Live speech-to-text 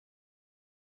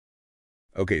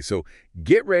Okay, so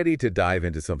get ready to dive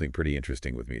into something pretty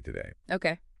interesting with me today.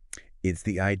 Okay. It's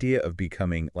the idea of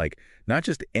becoming, like, not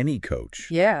just any coach,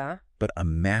 Yeah. but a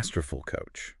masterful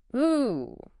coach.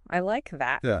 Ooh, I like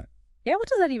that. Yeah. Yeah, what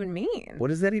does that even mean? What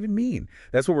does that even mean?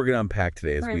 That's what we're going to unpack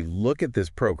today as we Right. look at this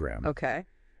program. Okay.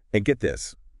 And get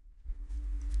this.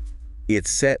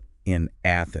 It's set in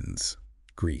Athens,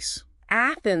 Greece.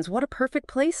 Athens, what a perfect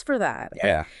place for that.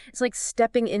 Yeah. It's like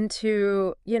stepping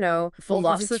into,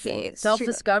 philosophy, It's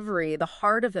self-discovery, the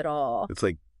heart of it all. It's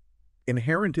like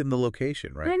inherent in the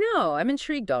location, right? I know. I'm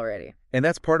intrigued already. And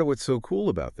that's part of what's so cool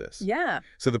about this. Yeah,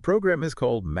 So the program is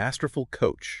called Masterful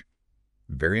Coach.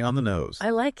 Very on the nose. I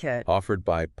like it. Offered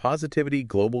by Positivity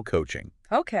Global Coaching.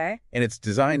 Okay. And it's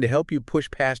designed to help you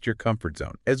push past your comfort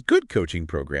zone, as good coaching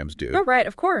programs do. Oh, right,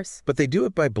 of course. But they do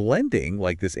it by blending,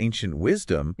 like, this ancient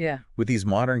wisdom Yeah. with these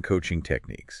modern coaching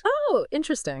techniques. Oh,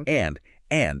 interesting. And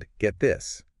get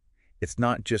this, it's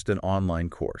not just an online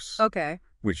course, Okay.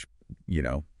 which,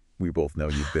 we both know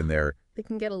you've been there. They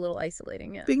can get a little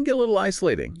isolating, yeah. They can get a little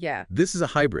isolating. Yeah. This is a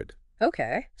hybrid.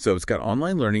 Okay. So it's got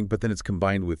online learning, but then it's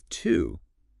combined with two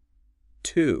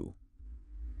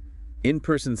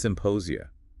in-person symposia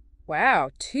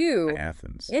Wow, two. in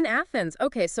Athens. In Athens.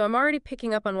 Okay, so I'm already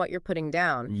picking up on what you're putting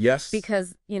down. Yes.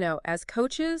 Because, as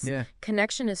coaches, Yeah.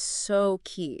 connection is so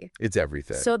key. It's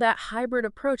everything. So that hybrid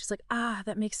approach is like,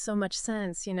 that makes so much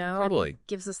sense, Totally.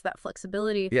 Gives us that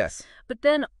flexibility. Yes. But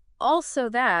then also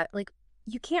that, like,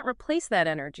 you can't replace that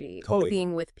energy Totally.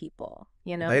 being with people,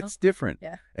 That's different.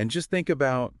 Yeah. And just think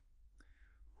about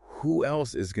who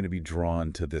else is going to be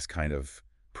drawn to this kind of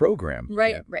program.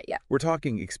 Right, Yeah. right, yeah. We're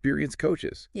talking experienced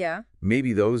coaches. Yeah.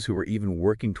 Maybe those who are even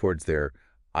working towards their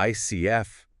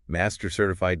ICF, Master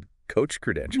Certified Coach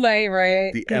credential.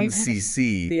 Right. The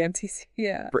MCC. The MTC,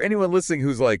 yeah. For anyone listening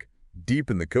who's, like, deep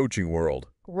in the coaching world,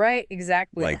 Right,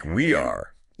 exactly. like we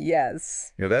are.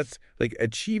 Yes. That's like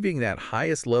achieving that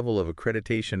highest level of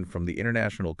accreditation from the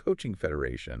International Coaching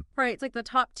Federation. Right, it's like the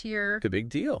top tier. It's a big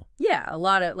deal. Yeah, a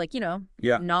lot of,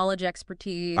 Yeah. knowledge,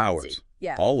 expertise. Hours.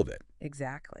 Yeah. All of it.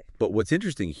 Exactly. But what's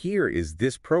interesting here is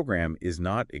this program is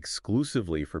not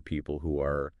exclusively for people who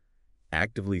are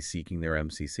actively seeking their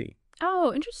MCC.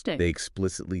 Oh, interesting. They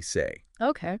explicitly say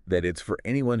Okay. that it's for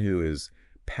anyone who is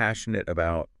passionate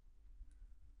about,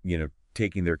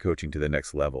 taking their coaching to the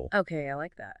next level, Okay, I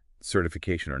like that.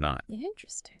 certification or not.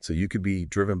 Interesting. So you could be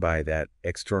driven by that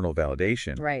external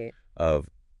validation Right. of,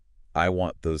 I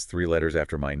want those 3 letters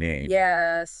after my name.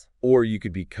 Yes. Or you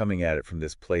could be coming at it from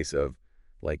this place of,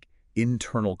 like,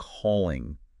 internal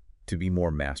calling to be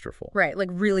more masterful. Right, like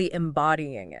really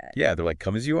embodying it. Yeah, they're like,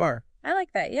 come as you are. I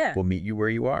like that, yeah. We'll meet you where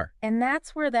you are. And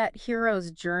that's where that hero's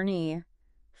journey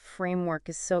framework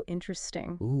is so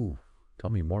interesting. Ooh, tell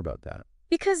me more about that.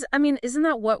 Because, isn't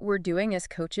that what we're doing as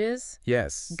coaches?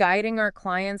 Yes. Guiding our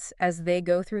clients as they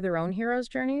go through their own hero's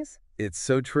journeys? It's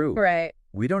so true. Right.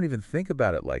 We don't even think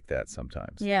about it like that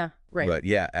sometimes. Yeah, right. But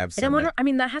yeah, And absolutely. I'm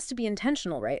wondering, that has to be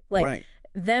intentional, right? Like, right.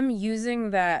 them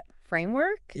using that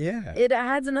framework, Yeah. it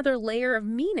adds another layer of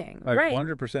meaning, Like, right?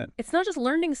 100%. It's not just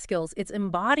learning skills, it's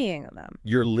embodying them.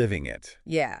 You're living it.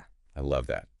 Yeah. I love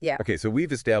that. Yeah. Okay, so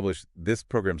we've established this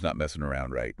program's not messing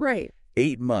around, right? Right.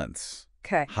 8 months,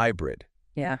 Okay. hybrid,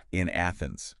 Yeah. in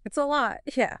Athens. It's a lot.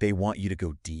 Yeah. They want you to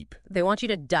go deep. They want you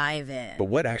to dive in. But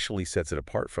what actually sets it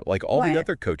apart from, like, all the What?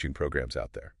 other coaching programs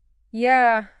out there?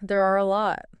 Yeah, there are a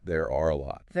lot. There are a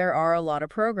lot. There are a lot of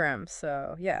programs,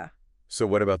 so yeah. So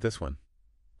what about this one?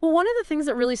 Well, one of the things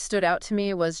that really stood out to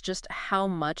me was just how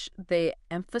much they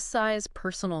emphasize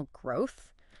personal growth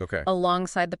Okay.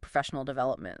 alongside the professional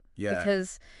development. Yeah.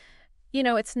 Because,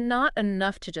 it's not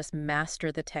enough to just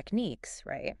master the techniques,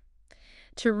 right?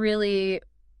 To really,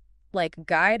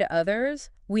 guide others,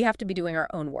 we have to be doing our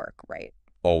own work, right?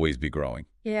 Always be growing.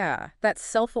 Yeah, that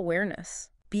self-awareness,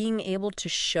 being able to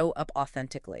show up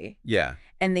authentically. Yeah.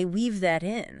 And they weave that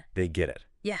in. They get it.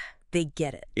 Yeah, they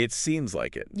get it. It seems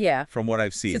like it. Yeah. From what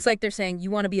I've seen. It's like they're saying,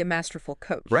 you want to be a masterful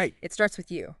coach. Right. It starts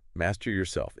with you. Master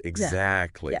yourself.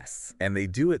 Exactly. Yes. And they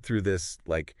do it through this,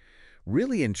 like,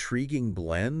 really intriguing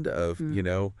blend of,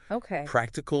 Okay.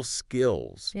 practical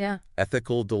skills, Yeah.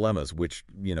 ethical dilemmas, which,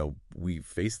 we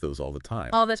face those all the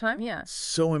time. All the time, yeah.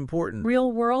 So important.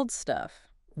 Real world stuff.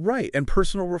 Right. And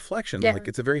personal reflection. Yeah. Like,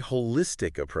 it's a very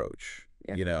holistic approach.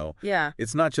 Yeah. Yeah.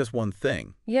 It's not just one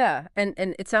thing. Yeah. And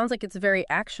it sounds like it's very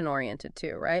action oriented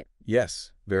too, right?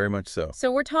 Yes, very much so.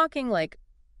 So we're talking like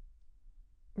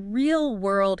real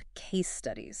world case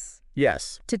studies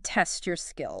Yes. to test your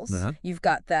skills. Uh-huh. You've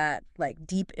got that like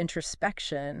deep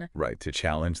introspection. Right. To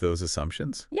challenge those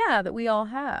assumptions. Yeah, that we all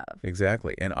have.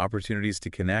 Exactly. And opportunities to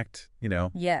connect,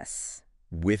 Yes.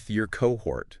 with your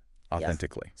cohort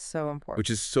authentically, So important. which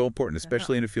is so important,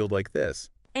 especially in a field like this.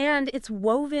 And it's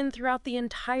woven throughout the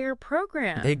entire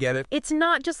program. They get it. It's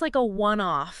not just like a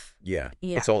one-off. Yeah.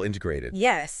 Yeah. It's all integrated.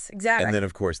 Yes, exactly. And then,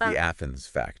 of course, the Athens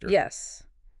factor. Yes.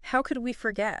 How could we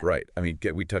forget? Right. I mean,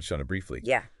 we touched on it briefly.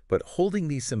 Yeah. But holding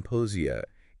these symposia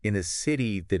in a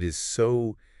city that is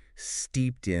so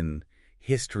steeped in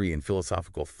history and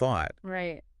philosophical thought,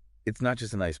 Right. it's not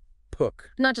just a nice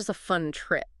book. Not just a fun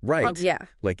trip. Right. Yeah.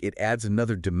 Like, it adds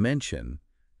another dimension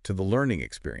to the learning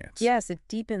experience. Yes, it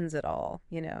deepens it all,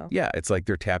 Yeah, it's like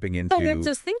they're tapping into I'm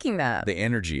just thinking that. the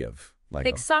energy of,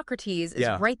 Like Socrates is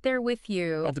right there with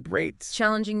you, all the greats.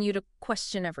 challenging you to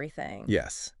question everything.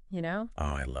 Yes. Oh,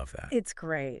 I love that. it's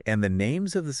great. And the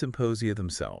names of the symposia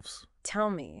themselves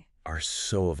Tell me. are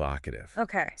so evocative.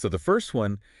 Okay. So the first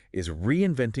one is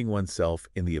reinventing oneself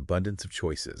in the abundance of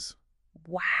choices.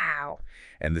 Wow.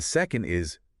 And the second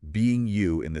is being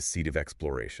you in the seat of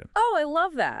exploration. Oh, I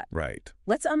love that. Right.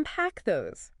 Let's unpack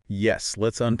those. Yes,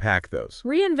 let's unpack those.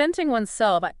 Reinventing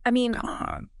oneself. I mean, Come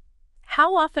on.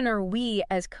 how often are we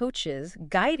as coaches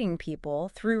guiding people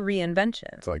through reinvention?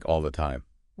 It's like all the time.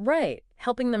 Right.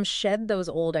 Helping them shed those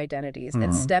old identities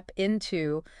and step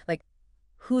into like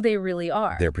who they really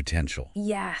are. Their potential.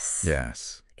 Yes.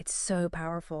 Yes. It's so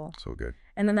powerful. So good.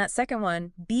 And then that second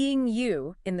one, being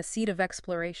you in the seat of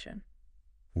exploration.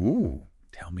 Ooh,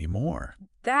 tell me more.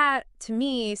 That, to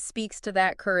me, speaks to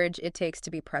that courage it takes to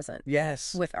be present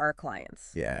Yes. with our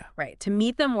clients. Yeah. Right. To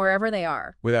meet them wherever they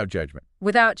are. Without judgment.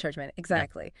 Without judgment.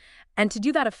 Exactly. And to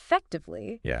do that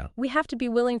effectively, Yeah. we have to be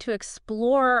willing to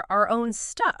explore our own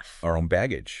stuff. Our own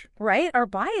baggage. Right? Our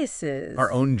biases.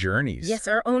 Our own journeys. Yes,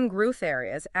 our own growth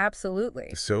areas.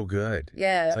 Absolutely. So good.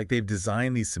 Yeah. It's like they've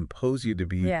designed these symposia to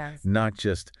be Yes. not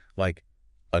just like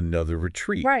another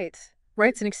retreat. Right. Right.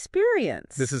 It's an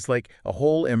experience. This is like a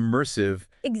whole immersive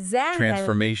exactly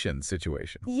transformation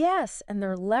situation. Yes. And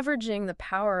they're leveraging the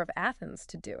power of Athens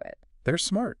to do it. They're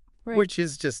smart, Right. which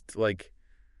is just like,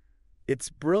 it's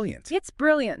brilliant. It's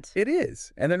brilliant. It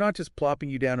is. And they're not just plopping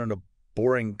you down in a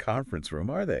boring conference room,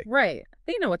 are they? Right.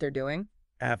 They know what they're doing.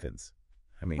 Athens.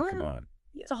 I mean, come on.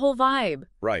 It's a whole vibe.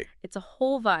 Right. It's a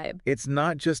whole vibe. It's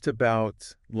not just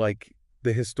about like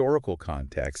the historical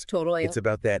context. Totally. It's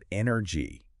about that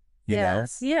energy, you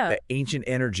yes. know? Yeah. That ancient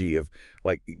energy of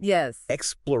like Yes.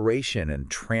 exploration and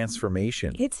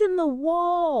transformation. It's in the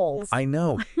walls. I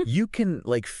know. You can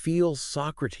like feel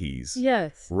Socrates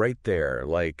Yes. right there.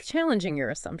 Like, Challenging your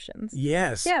assumptions.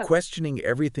 yes, Yeah. questioning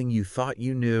everything you thought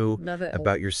you knew Love it.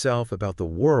 about yourself, about the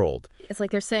world. It's like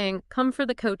they're saying, come for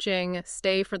the coaching,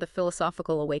 stay for the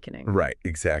philosophical awakening. Right,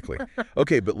 exactly.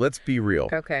 Okay, but let's be real.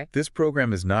 Okay. This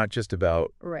program is not just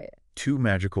about Right. 2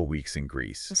 magical weeks in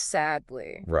Greece.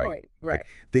 Sadly. Right. Right. Like,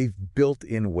 they've built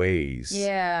in ways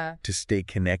Yeah. to stay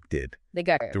connected They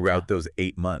got it. throughout those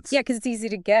 8 months. Yeah, because it's easy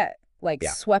to get like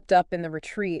Yeah. swept up in the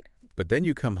retreat. But then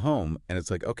you come home and it's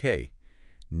like, okay,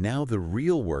 now the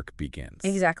real work begins.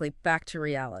 Exactly. Back to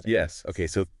reality. Yes. Okay,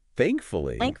 so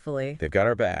thankfully, Thankfully. they've got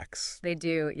our backs. They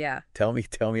do. Yeah. Tell me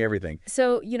everything.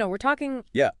 So, we're talking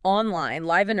online,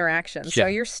 live interaction. So Yeah.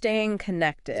 you're staying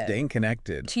connected Staying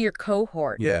connected. to your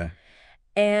cohort. Yeah.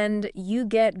 And you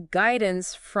get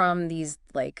guidance from these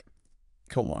like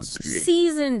Come on.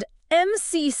 seasoned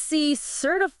MCC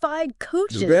certified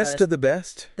coaches. The best of the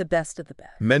best. The best of the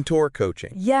best. Mentor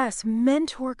coaching. Yes,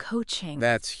 mentor coaching.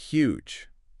 That's huge.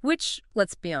 Which,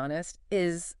 let's be honest,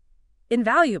 is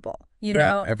invaluable. You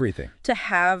know, everything. to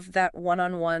have that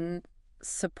one-on-one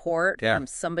support from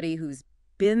somebody who's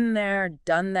been there,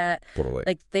 done that. Totally.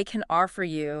 Like they can offer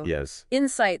you Yes.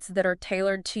 insights that are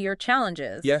tailored to your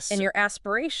challenges Yes. and your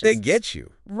aspirations. They get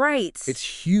you. Right.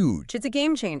 It's huge. It's a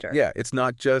game changer. Yeah, it's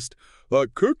not just a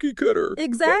cookie cutter.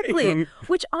 Exactly.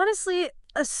 Which honestly,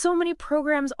 so many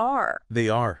programs are, They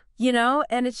are.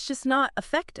 and it's just not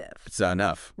effective. It's not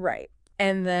enough. Right.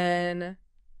 And then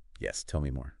Yes, tell me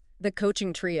more. the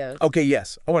coaching trios. Okay,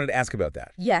 yes. I wanted to ask about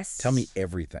that. Yes. Tell me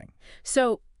everything.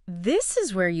 So this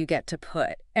is where you get to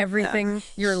put everything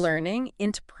you're learning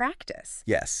into practice.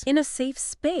 Yes. In a safe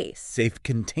space. Safe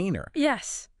container.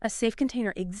 Yes. A safe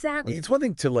container. Exactly. It's one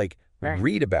thing to like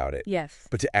read about it, Yes.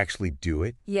 but to actually do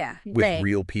it Yeah. with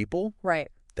real people, Right.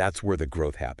 that's where the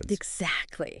growth happens.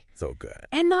 Exactly. So good.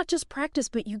 And not just practice,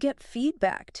 but you get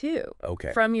feedback too.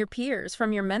 Okay. From your peers,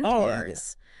 from your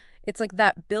mentors. It's like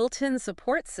that built-in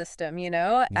support system,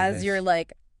 as Yes. you're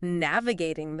like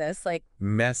navigating this, like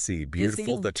Messy,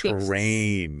 beautiful, the tips.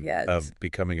 terrain Yes. of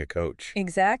becoming a coach.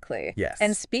 exactly. Yes.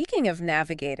 And speaking of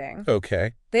navigating,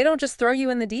 Okay. they don't just throw you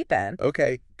in the deep end.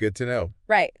 Okay. Good to know.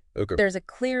 Right. Okay. There's a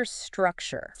clear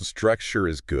structure. Structure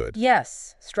is good.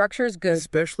 Yes. Structure is good.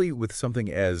 Especially with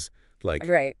something as like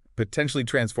Right. potentially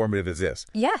transformative as this.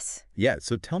 Yes. Yeah,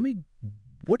 so tell me,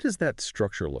 what does that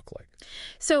structure look like?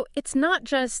 So it's not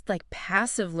just like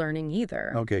passive learning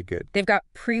either. Okay, good. They've got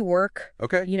pre-work,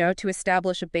 Okay. to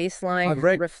establish a baseline,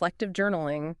 Right. reflective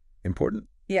journaling. Important?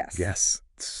 Yes. Yes,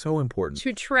 it's so important.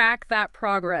 To track that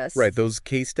progress. Right, those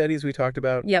case studies we talked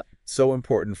about, Yep. so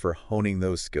important for honing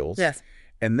those skills. Yes.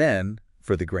 And then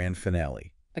for the grand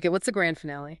finale, Okay, what's the grand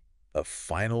finale? a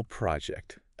final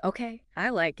project Okay, I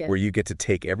like it. where you get to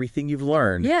take everything you've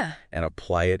learned Yeah, and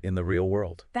apply it in the real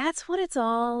world. that's what it's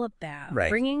all about. Right.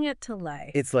 Bringing it to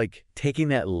life. It's like taking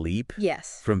that leap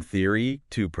Yes. from theory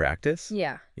to practice,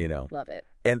 Yeah, love it.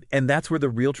 and that's where the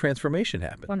real transformation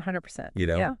happens. 100%.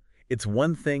 Yeah. It's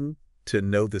one thing to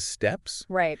know the steps.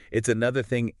 Right. It's another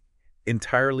thing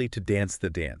entirely to dance the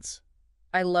dance.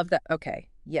 I love that. Okay,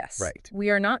 yes. Right. We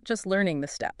are not just learning the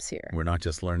steps here. We're not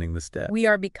just learning the steps. We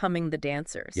are becoming the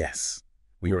dancers. Yes.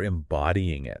 We are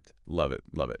embodying it. Love it.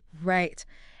 Love it. Right.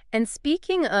 And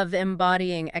speaking of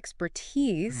embodying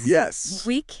expertise, Yes.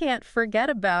 we can't forget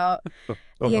about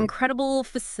the incredible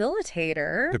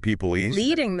facilitator The people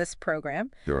leading this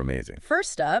program. They're amazing.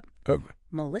 First up, Oh,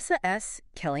 Melissa S.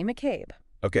 Kelly McCabe.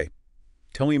 okay.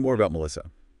 Tell me more about Melissa.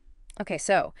 Okay,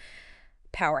 so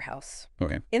powerhouse.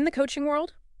 Okay. In the coaching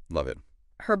world, Love it.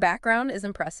 her background is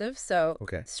impressive. So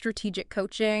Okay. strategic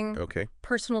coaching, Okay.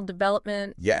 personal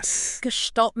development, Yes.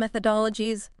 Gestalt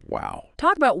methodologies. Wow.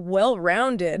 Talk about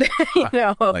well-rounded,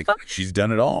 Like, she's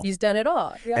done it all. He's done it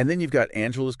all. Yeah. And then you've got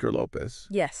Angeles Gerlopez,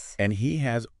 Yes. and he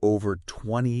has over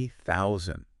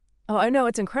 20,000 Oh, I know.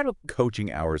 It's incredible.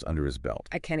 coaching hours under his belt.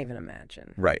 I can't even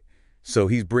imagine. Right. So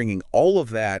he's bringing all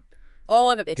of that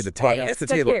All of it. to the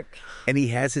table. And he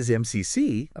has his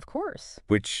MCC, Of course.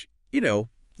 which,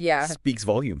 Yeah. speaks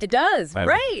volumes. It does. I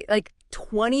know. Right. Like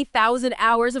 20,000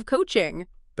 hours of coaching.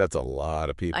 That's a lot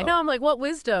of people. I know. I'm like, what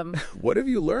wisdom? What have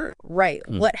you learned? Right.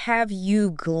 What have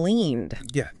you gleaned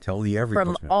Yeah, tell the average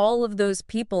from person. all of those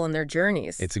people and their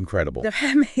journeys? It's incredible. They're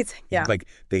amazing. Yeah. Like,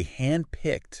 they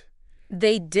handpicked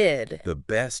They did. the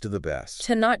best of the best.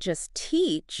 To not just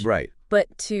teach, Right.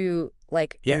 but to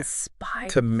Yeah. inspire.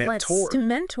 To mentor. To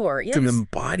mentor. Yes. To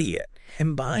embody it.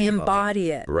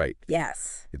 Embody it. Right.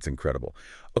 Yes. It's incredible.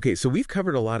 Okay, so we've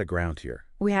covered a lot of ground here.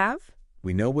 We have?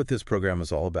 We know what this program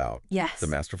is all about. Yes. The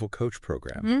Masterful Coach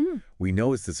program. Mhm. We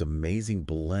know it's this amazing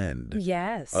blend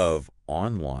Yes. of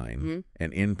online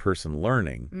and in-person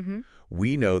learning. Mm-hmm.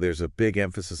 We know there's a big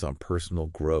emphasis on personal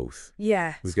growth.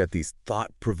 Yes. We've got these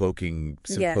thought-provoking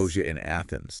symposia in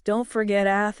Athens. Don't forget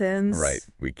Athens. Right.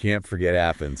 We can't forget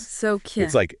Athens. So cute.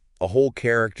 It's like a whole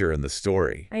character in the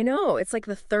story. I know. It's like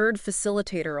the third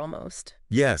facilitator almost.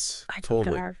 Yes, I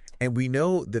totally. carve. And we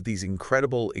know that these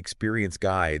incredible experienced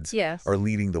guides Yes. are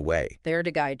leading the way. There to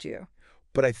guide you.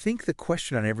 But I think the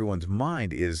question on everyone's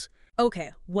mind is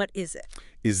what is it?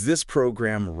 this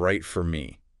program right for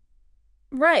me?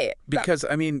 Right. Because,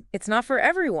 I mean, It's not for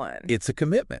everyone. it's a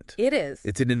commitment. It is.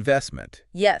 It's an investment.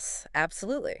 Yes,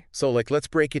 absolutely. So, like, let's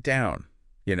break it down,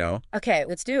 Okay,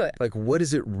 let's do it. Like, what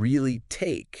does it really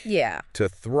take Yeah. to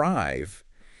thrive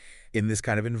in this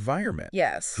kind of environment?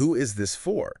 Yes. Who is this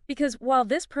for? Because while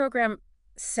this program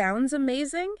sounds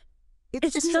amazing,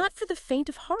 it's not for the faint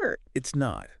of heart. It's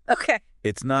not. Okay.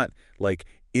 It's not like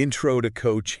intro to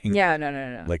coaching. Yeah,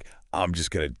 no. Like, I'm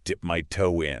just going to dip my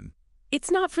toe in. It's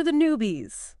not for the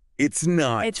newbies. It's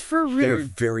not. It's for They're real.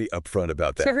 very upfront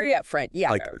about that. Very upfront.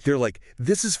 Yeah. They're like,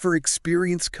 this is for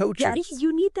experienced coaches Yeah,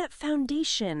 you need that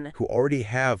foundation. who already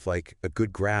have like a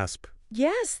good grasp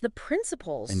Yes, the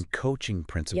principles. and coaching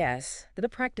principles. Yes, the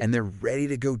practice. And they're ready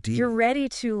to go deep. You're ready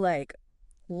to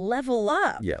level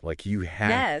up. Yeah, like you have,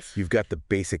 Yes. you've got the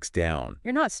basics down.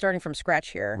 You're not starting from scratch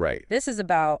here. Right. This is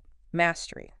about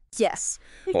mastery. Yes.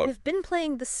 Well- You've been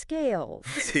playing the scales.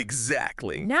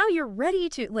 Exactly. Now you're ready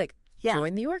to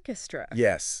join the orchestra.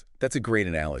 Yes, that's a great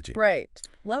analogy. Right.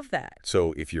 Love that.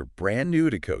 So if you're brand new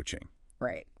to coaching,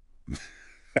 Right.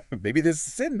 maybe this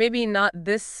is it. Maybe not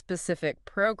this specific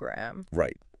program.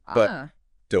 Right. But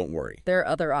don't worry. There are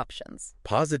other options.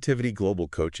 Positivity Global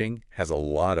Coaching has a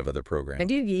lot of other programs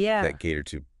Yeah. that cater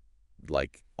to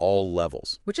like all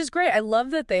levels. Which is great. I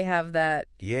love that they have that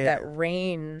Yeah.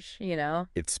 range,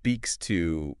 It speaks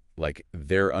to like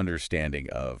their understanding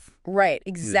of Right,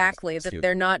 exactly. That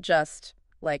they're not just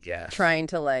Yes. trying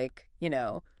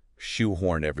to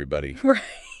shoehorn everybody. right.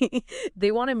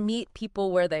 They want to meet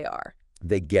people where they are.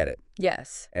 They get it.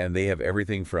 Yes. And they have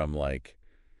everything from like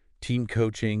team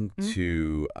coaching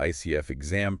to ICF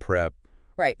exam prep,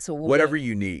 Right. So whatever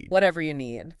you need. Whatever you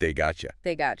need. They got you.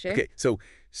 They got you. Okay, so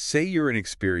say you're an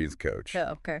experienced coach. Oh,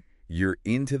 okay. You're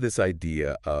into this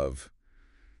idea of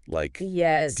like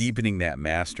Yes. deepening that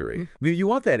mastery. I mean, you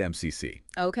want that MCC.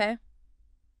 Okay.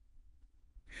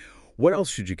 What else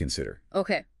should you consider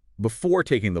Okay. before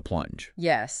taking the plunge?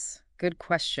 Yes. Good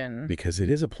question. Because it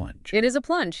is a plunge. It is a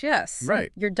plunge, yes.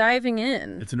 Right. You're diving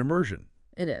in. It's an immersion.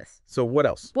 It is. So what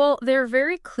else? Well, they're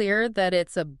very clear that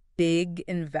it's a big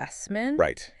investment.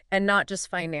 Right. And not just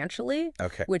financially,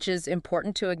 Okay. which is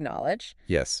important to acknowledge,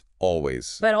 Yes,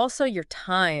 always. but also your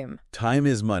time Time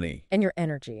is money. and your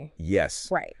energy. Yes.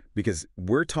 Right. Because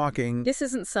we're talking This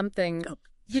isn't something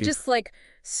you She's- just like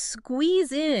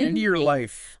squeeze in into your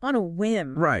life. on a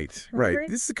whim. Right, right. Right.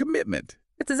 This is a commitment.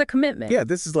 This is a commitment. Yeah,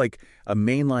 this is like a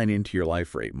main line into your life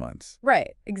for 8 months.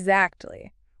 Right.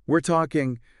 Exactly. We're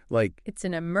talking like It's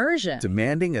an immersion.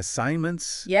 demanding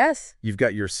assignments. Yes. You've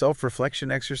got your self-reflection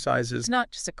It's exercises,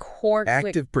 not just a course.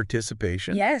 active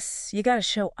participation, Yes. You got to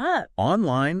show up.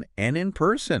 online and in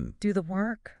person. Do the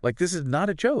work. Like, this is not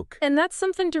a joke. And that's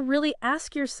something to really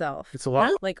ask yourself. It's a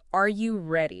lot. Like, are you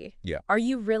ready? Yeah. Are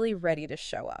you really ready to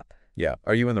show up? Yeah.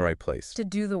 Are you in the right place? To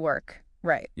do the work?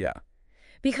 Right. Yeah.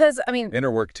 Because, I mean,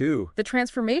 Inner work, too. the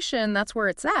transformation, that's where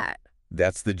it's at.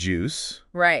 That's the juice.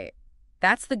 Right.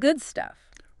 That's the good stuff.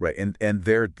 Right. And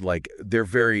they're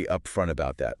very upfront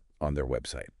about that on their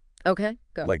website. Okay,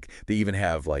 go. Like, they even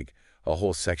have, like, a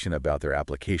whole section about their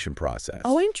application process.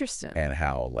 Oh, interesting. And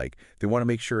how, like, they want to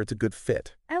make sure it's a good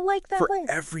fit I like that for place.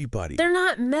 everybody. They're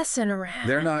not messing around.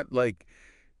 They're not, like,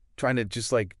 trying to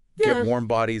just, like, Yeah. get warm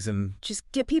bodies and... Just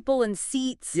get people in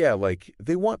seats Yeah, like,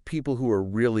 they want people who are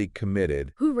really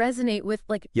committed. who resonate with,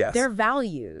 like, Yes. their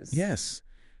values. Yes,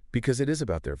 because it is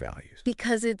about their values.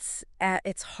 Because it's at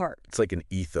its heart. It's like an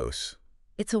ethos.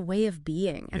 It's a way of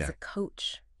being as Yeah. a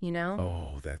coach, you know?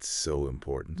 Oh, that's so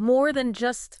important. More than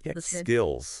just Yeah, the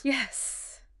skills.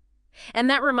 Yes. And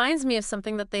that reminds me of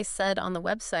something that they said on the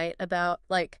website about,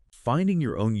 like, Finding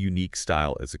your own unique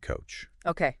style as a coach.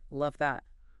 okay, love that.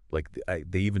 Like,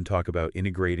 they even talk about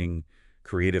integrating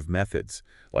creative methods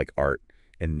like art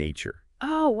and nature,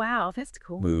 Oh, wow, that's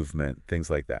cool. movement, things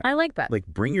like that. I like that. Like,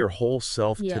 bring your whole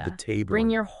self to Yeah. the table. Bring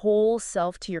your whole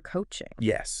self to your coaching.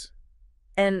 Yes.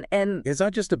 And It's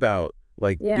not just about,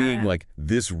 like, Yeah. being, like,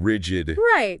 this rigid,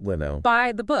 right, you know.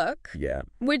 by the book, Yeah,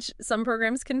 which some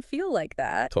programs can feel like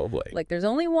that. totally. Like there's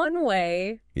only one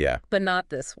way, Yeah. but not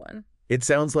this one. It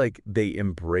sounds like they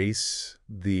embrace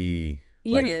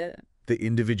like, Yeah, the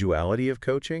individuality of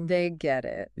coaching, they get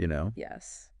it. you know?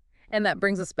 Yes. And that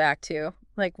brings us back to,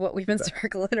 like, what we've been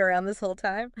circling around this whole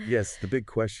time. Yes, the big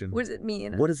question. What does it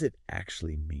mean What does it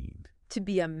actually mean? to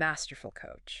be a masterful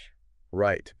coach?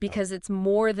 Right. Because it's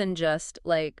more than just,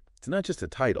 like, It's not just a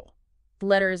title.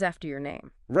 letters after your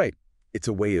name. Right. It's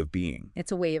a way of being.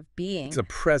 It's a way of being. It's a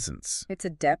presence. It's a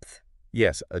depth.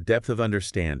 Yes, a depth of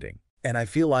understanding. And I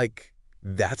feel like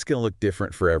that's going to look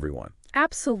different for everyone.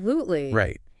 Absolutely.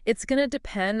 Right. It's going to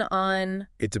depend on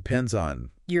It depends on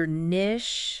your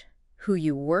niche, who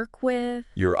you work with,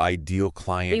 your ideal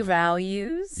client, your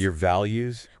values, your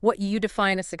values. what you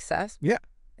define as success. Yeah.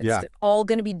 It's Yeah. all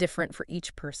going to be different for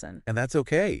each person. And that's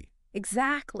okay.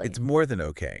 Exactly. It's more than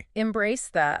okay. Embrace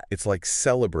that. It's like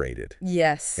celebrated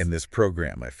Yes. in this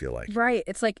program, I feel like. Right.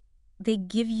 It's like they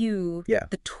give you Yeah.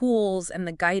 the tools and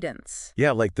the guidance.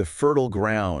 Yeah, like the fertile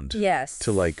ground Yes.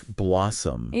 to like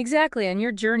blossom. Exactly. And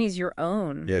your journey's your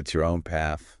own. Yeah, it's your own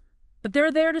path. But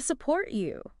they're there to support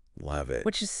you, Love it.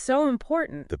 which is so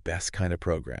important. The best kind of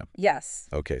program. Yes.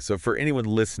 Okay, so for anyone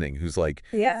listening who's like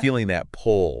Yeah. feeling that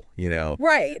pull, you know,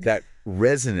 Right. that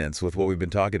resonance with what we've been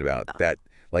talking about, that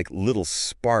like little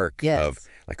spark Yes. of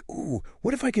like, ooh,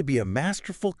 what if I could be a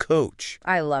masterful coach?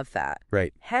 I love that.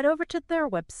 Right. Head over to their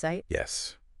website.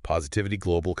 Yes. Positivity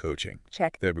Global Coaching.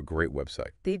 Check. They have a great website.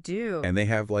 They do. And they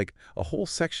have like a whole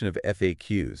section of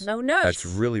FAQs. No, no. That's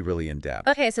really, really in depth.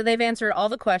 Okay, so they've answered all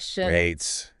the questions.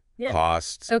 Rates, Yeah.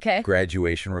 costs, Okay.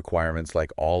 graduation requirements,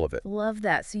 like all of it. Love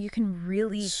that. So you can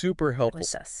really Super helpful.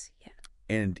 with us. Yeah.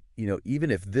 And, you know, even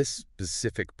if this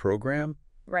specific program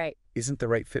Right. isn't the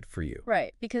right fit for you.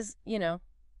 Right. Because,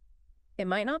 it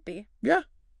might not be. Yeah.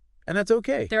 And that's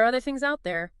okay. There are other things out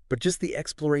there. But just the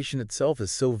exploration itself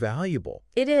is so valuable.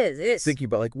 It is. It is. Thinking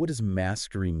about like, what does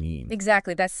mastery mean?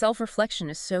 Exactly. That self-reflection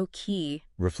is so key.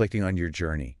 Reflecting on your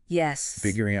journey, Yes.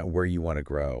 figuring out where you want to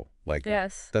grow. Like,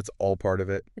 Yes. that's all part of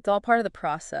it. It's all part of the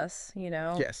process,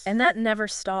 Yes. And that never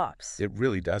stops. It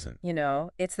really doesn't.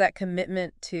 It's that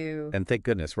commitment to And thank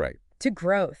goodness, right?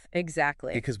 growth.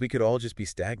 Exactly. Because we could all just be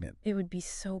stagnant. It would be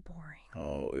so boring.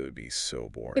 Oh, it would be so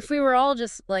boring. If we were all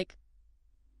just like,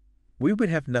 We would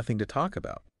have nothing to talk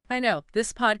about. I know,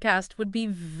 this podcast would be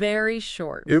very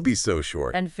short It would be so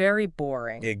short. and very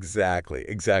boring. Exactly.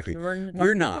 We're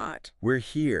We're not. We're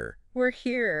here We're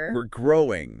here. We're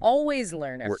growing. Always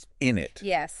learners. We're in it.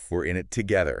 Yes. We're in it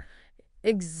together.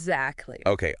 Exactly.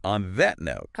 Okay, on that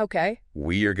note, Okay.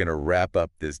 we are going to wrap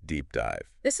up this deep dive.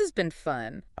 This has been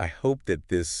fun. I hope that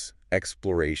this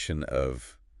exploration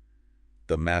of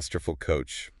the Masterful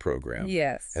Coach program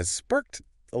Yes. has sparked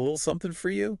a little something for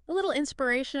you. A little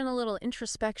inspiration, a little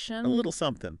introspection. A little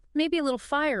something. Maybe a little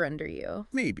fire under you.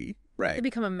 Maybe. Right. To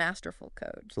become a masterful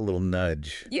coach. A little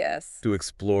nudge. Yes. To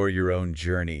explore your own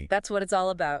journey. That's what it's all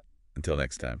about. Until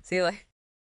next time. See you later.